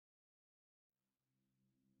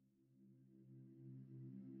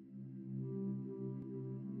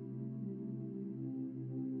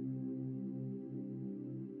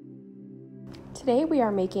Today we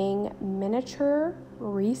are making miniature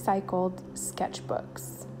recycled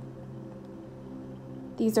sketchbooks.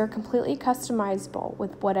 These are completely customizable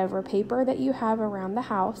with whatever paper that you have around the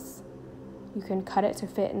house. You can cut it to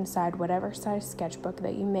fit inside whatever size sketchbook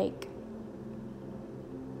that you make.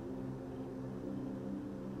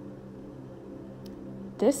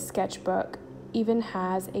 This sketchbook even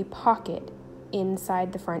has a pocket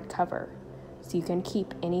inside the front cover, so you can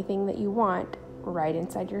keep anything that you want right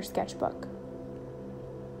inside your sketchbook.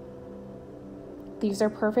 These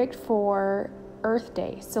are perfect for Earth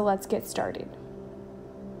Day, so let's get started.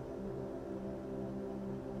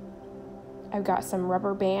 I've got some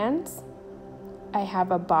rubber bands. I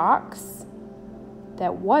have a box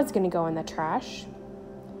that was going to go in the trash.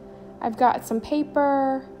 I've got some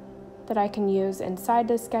paper that I can use inside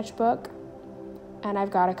the sketchbook, and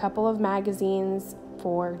I've got a couple of magazines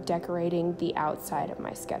for decorating the outside of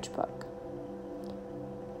my sketchbook.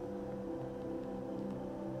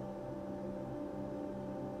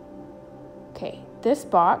 Okay, this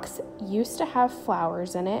box used to have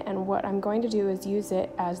flowers in it, and what I'm going to do is use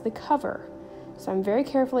it as the cover. So I'm very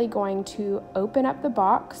carefully going to open up the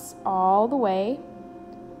box all the way.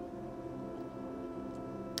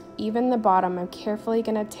 Even the bottom, I'm carefully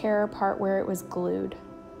going to tear apart where it was glued.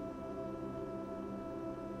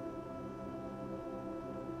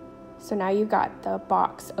 So now you've got the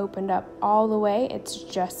box opened up all the way. It's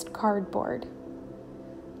just cardboard.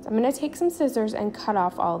 So I'm going to take some scissors and cut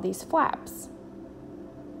off all these flaps.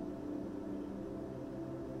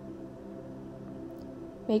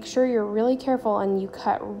 Make sure you're really careful and you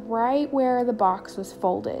cut right where the box was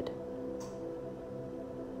folded.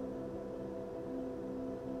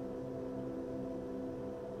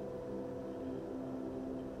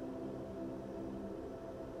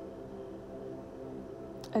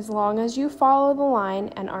 As long as you follow the line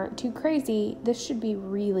and aren't too crazy, this should be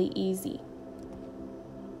really easy.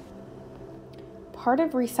 Part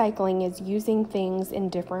of recycling is using things in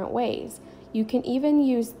different ways. You can even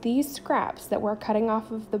use these scraps that we're cutting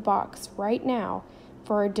off of the box right now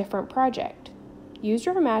for a different project. Use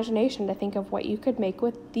your imagination to think of what you could make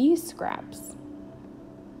with these scraps.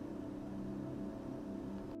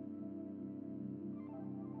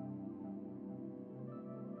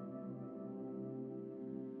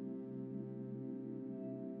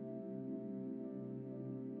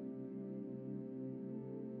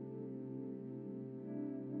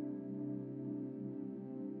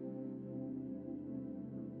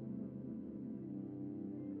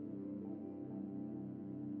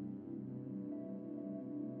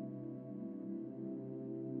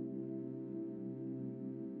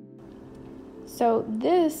 So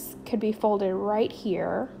this could be folded right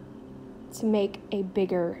here to make a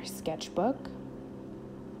bigger sketchbook.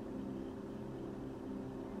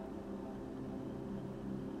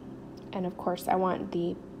 And of course, I want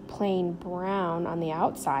the plain brown on the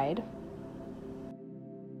outside.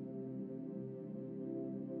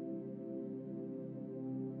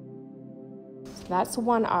 So that's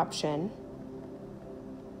one option.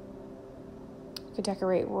 You could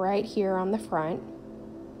decorate right here on the front.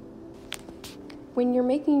 When you're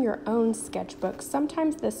making your own sketchbook,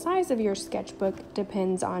 sometimes the size of your sketchbook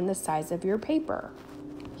depends on the size of your paper.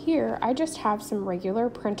 Here, I just have some regular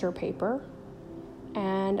printer paper,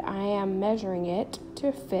 and I am measuring it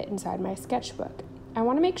to fit inside my sketchbook. I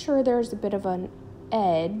want to make sure there's a bit of an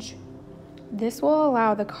edge. This will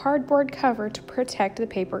allow the cardboard cover to protect the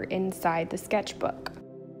paper inside the sketchbook.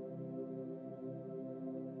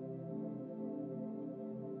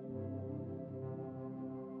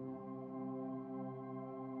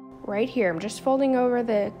 Right here, I'm just folding over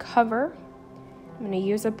the cover. I'm going to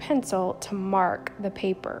use a pencil to mark the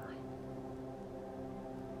paper.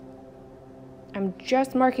 I'm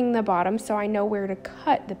just marking the bottom so I know where to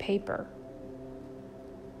cut the paper.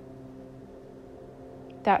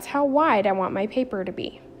 That's how wide I want my paper to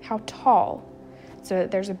be, how tall, so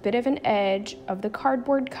that there's a bit of an edge of the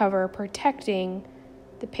cardboard cover protecting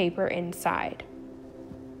the paper inside.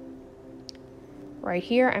 Right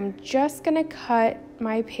here, I'm just going to cut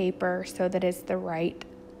my paper so that it's the right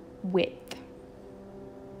width.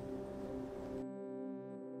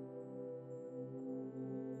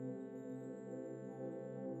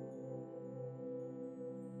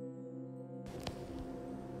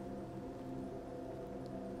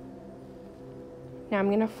 Now I'm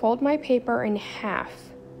going to fold my paper in half.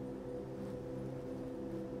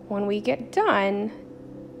 When we get done,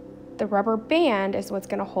 the rubber band is what's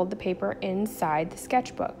going to hold the paper inside the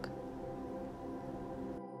sketchbook.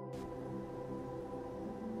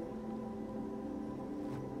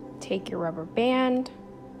 Take your rubber band,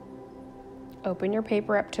 Open your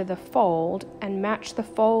paper up to the fold and match the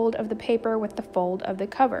fold of the paper with the fold of the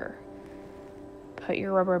cover. Put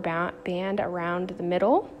your rubber band around the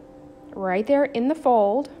middle, right there in the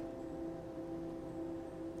fold,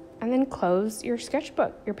 and then close your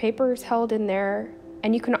sketchbook. Your paper is held in there,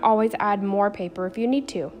 and you can always add more paper if you need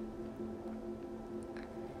to.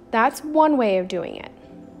 That's one way of doing it.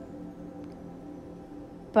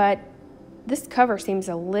 But this cover seems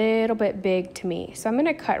a little bit big to me, so I'm going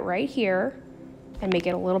to cut right here and make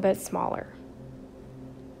it a little bit smaller.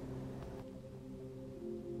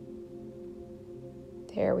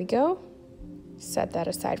 There we go. Set that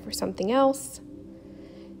aside for something else.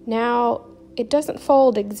 Now, it doesn't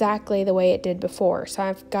fold exactly the way it did before, so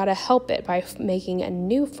I've got to help it by making a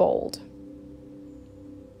new fold.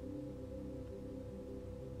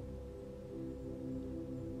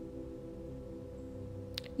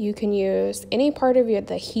 You can use any part of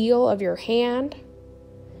the heel of your hand.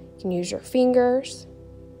 You can use your fingers,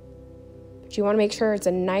 but you want to make sure it's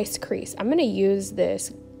a nice crease. I'm going to use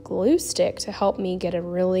this glue stick to help me get a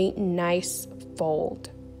really nice fold.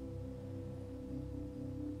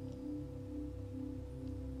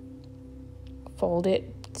 Fold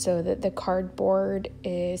it so that the cardboard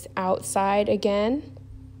is outside again.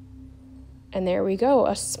 And there we go,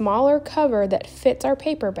 a smaller cover that fits our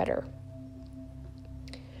paper better.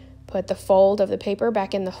 Put the fold of the paper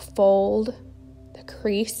back in the fold, the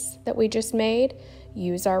crease that we just made.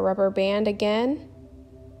 Use our rubber band again,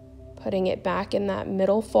 putting it back in that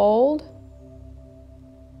middle fold.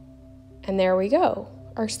 And there we go.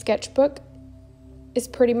 Our sketchbook is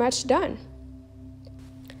pretty much done.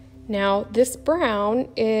 Now, this brown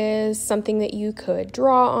is something that you could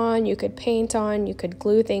draw on, you could paint on, you could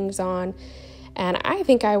glue things on, and I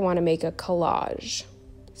think I want to make a collage.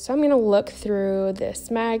 So I'm going to look through this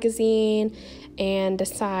magazine and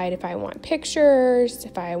decide if I want pictures,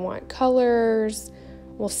 if I want colors.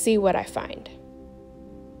 We'll see what I find.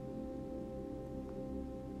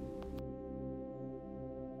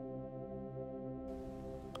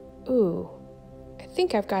 Ooh, I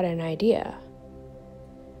think I've got an idea.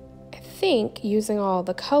 I think using all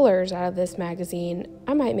the colors out of this magazine,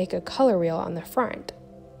 I might make a color wheel on the front.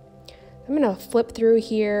 I'm going to flip through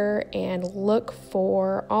here and look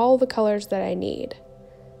for all the colors that I need.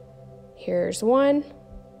 Here's one.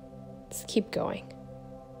 Let's keep going.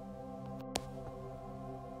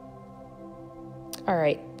 All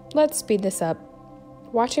right, let's speed this up.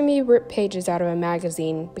 Watching me rip pages out of a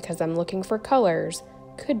magazine because I'm looking for colors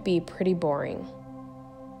could be pretty boring.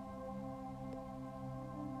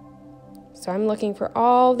 So I'm looking for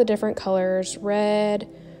all the different colors: red,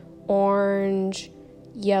 orange,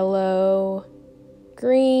 yellow,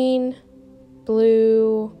 green,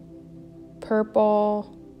 blue,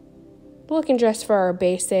 purple. Looking just for our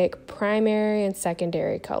basic primary and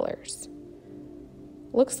secondary colors.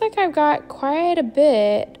 Looks like I've got quite a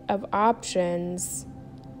bit of options,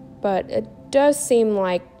 but it does seem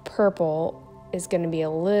like purple is going to be a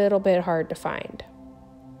little bit hard to find.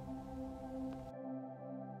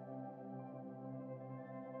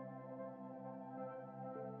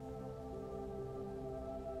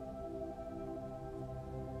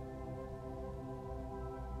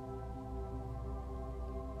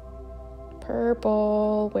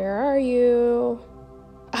 Purple, where are you?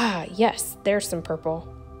 Ah, yes, there's some purple.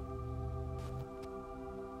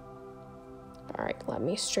 All right, let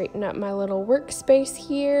me straighten up my little workspace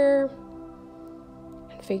here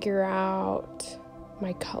and figure out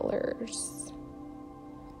my colors.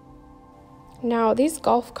 Now, these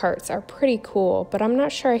golf carts are pretty cool, but I'm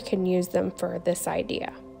not sure I can use them for this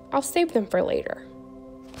idea. I'll save them for later.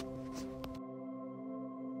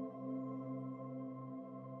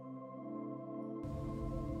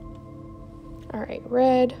 All right,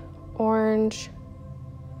 red, orange,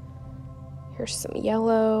 here's some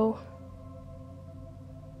yellow,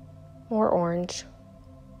 more orange.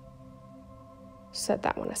 Set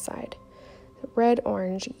that one aside. Red,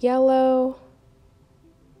 orange, yellow,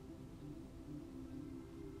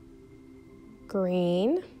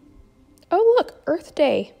 green. Oh, look, Earth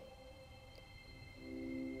Day.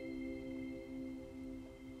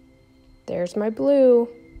 There's my blue.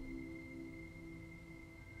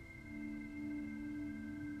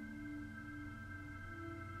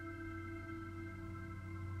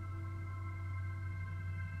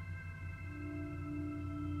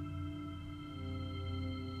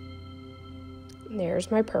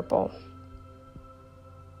 There's my purple.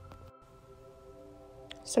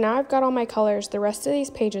 So now I've got all my colors. The rest of these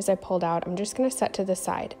pages I pulled out, I'm just going to set to the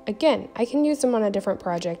side. Again, I can use them on a different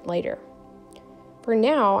project later. For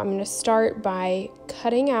now, I'm going to start by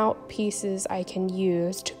cutting out pieces I can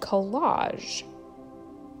use to collage.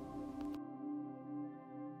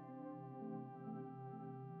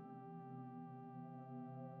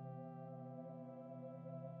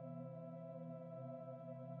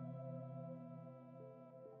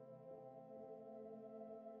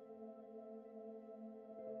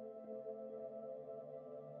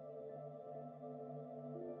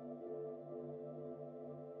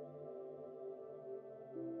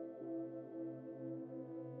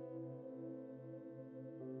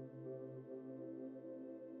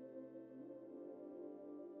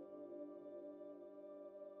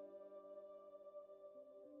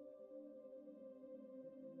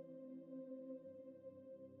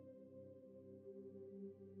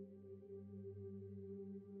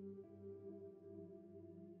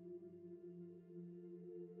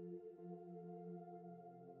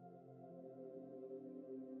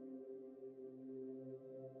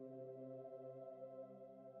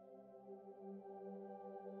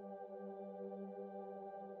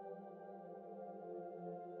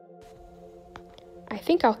 I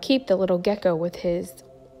think I'll keep the little gecko with his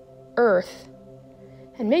earth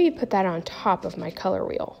and maybe put that on top of my color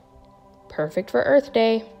wheel. Perfect for Earth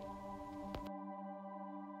Day.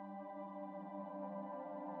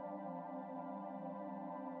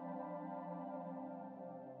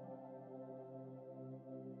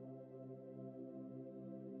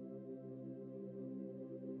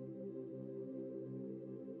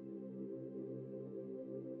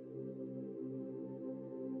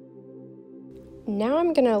 Now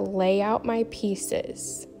I'm gonna lay out my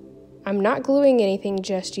pieces. I'm not gluing anything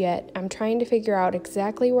just yet. I'm trying to figure out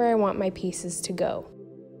exactly where I want my pieces to go.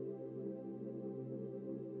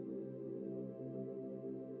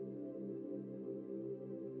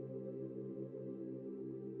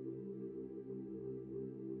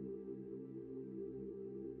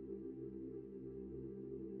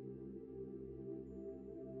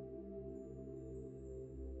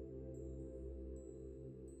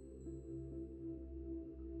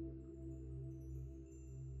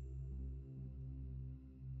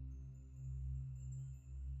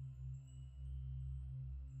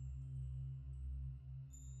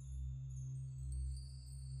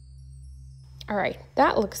 All right,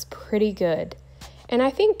 that looks pretty good. And I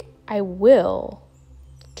think I will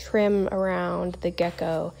trim around the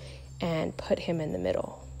gecko and put him in the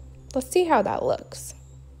middle. Let's see how that looks.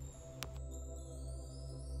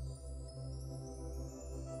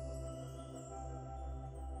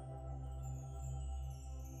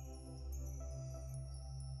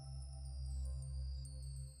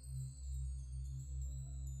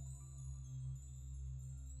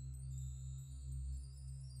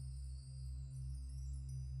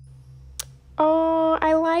 Oh,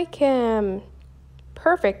 I like him.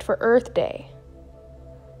 Perfect for Earth Day.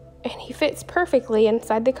 And he fits perfectly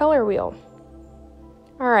inside the color wheel.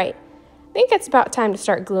 All right, I think it's about time to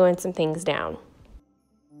start gluing some things down.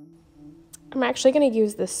 I'm actually going to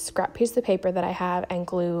use this scrap piece of paper that I have and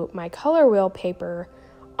glue my color wheel paper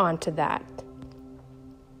onto that.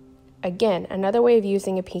 Again, another way of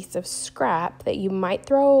using a piece of scrap that you might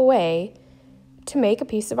throw away to make a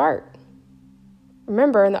piece of art.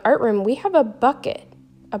 Remember, in the art room, we have a bucket,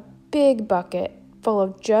 a big bucket full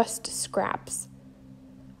of just scraps.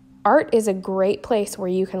 Art is a great place where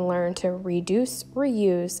you can learn to reduce,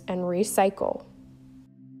 reuse, and recycle.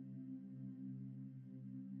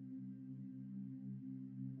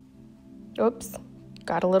 Oops,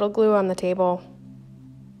 got a little glue on the table.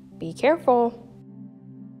 Be careful.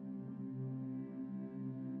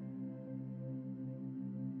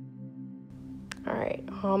 All right,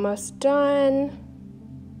 almost done.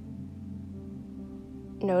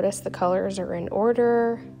 Notice the colors are in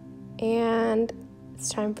order, and it's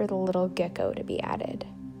time for the little gecko to be added.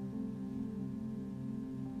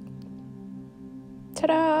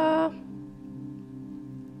 Ta-da!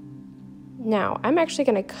 Now, I'm actually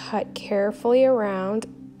going to cut carefully around,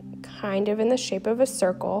 kind of in the shape of a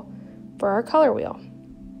circle, for our color wheel.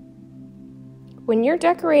 When you're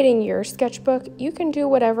decorating your sketchbook, you can do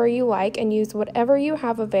whatever you like and use whatever you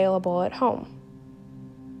have available at home.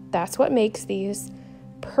 That's what makes these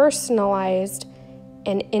personalized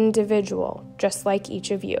and individual, just like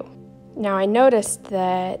each of you. Now I noticed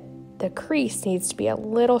that the crease needs to be a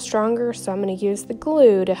little stronger, so I'm going to use the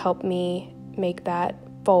glue to help me make that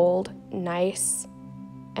fold nice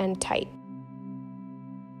and tight.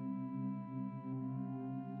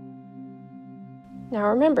 Now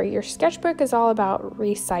remember, your sketchbook is all about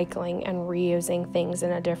recycling and reusing things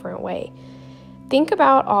in a different way. Think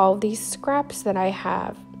about all these scraps that I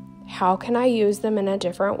have. How can I use them in a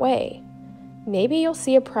different way? Maybe you'll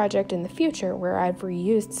see a project in the future where I've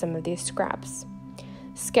reused some of these scraps.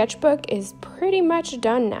 Sketchbook is pretty much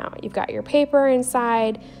done now. You've got your paper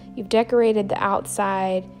inside, you've decorated the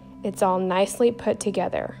outside, it's all nicely put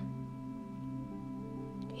together.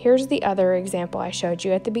 Here's the other example I showed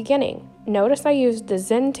you at the beginning. Notice I used the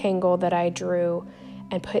Zentangle that I drew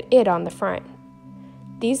and put it on the front.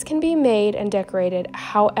 These can be made and decorated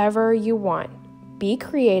however you want. Be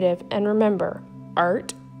creative and remember,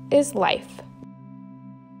 art is life.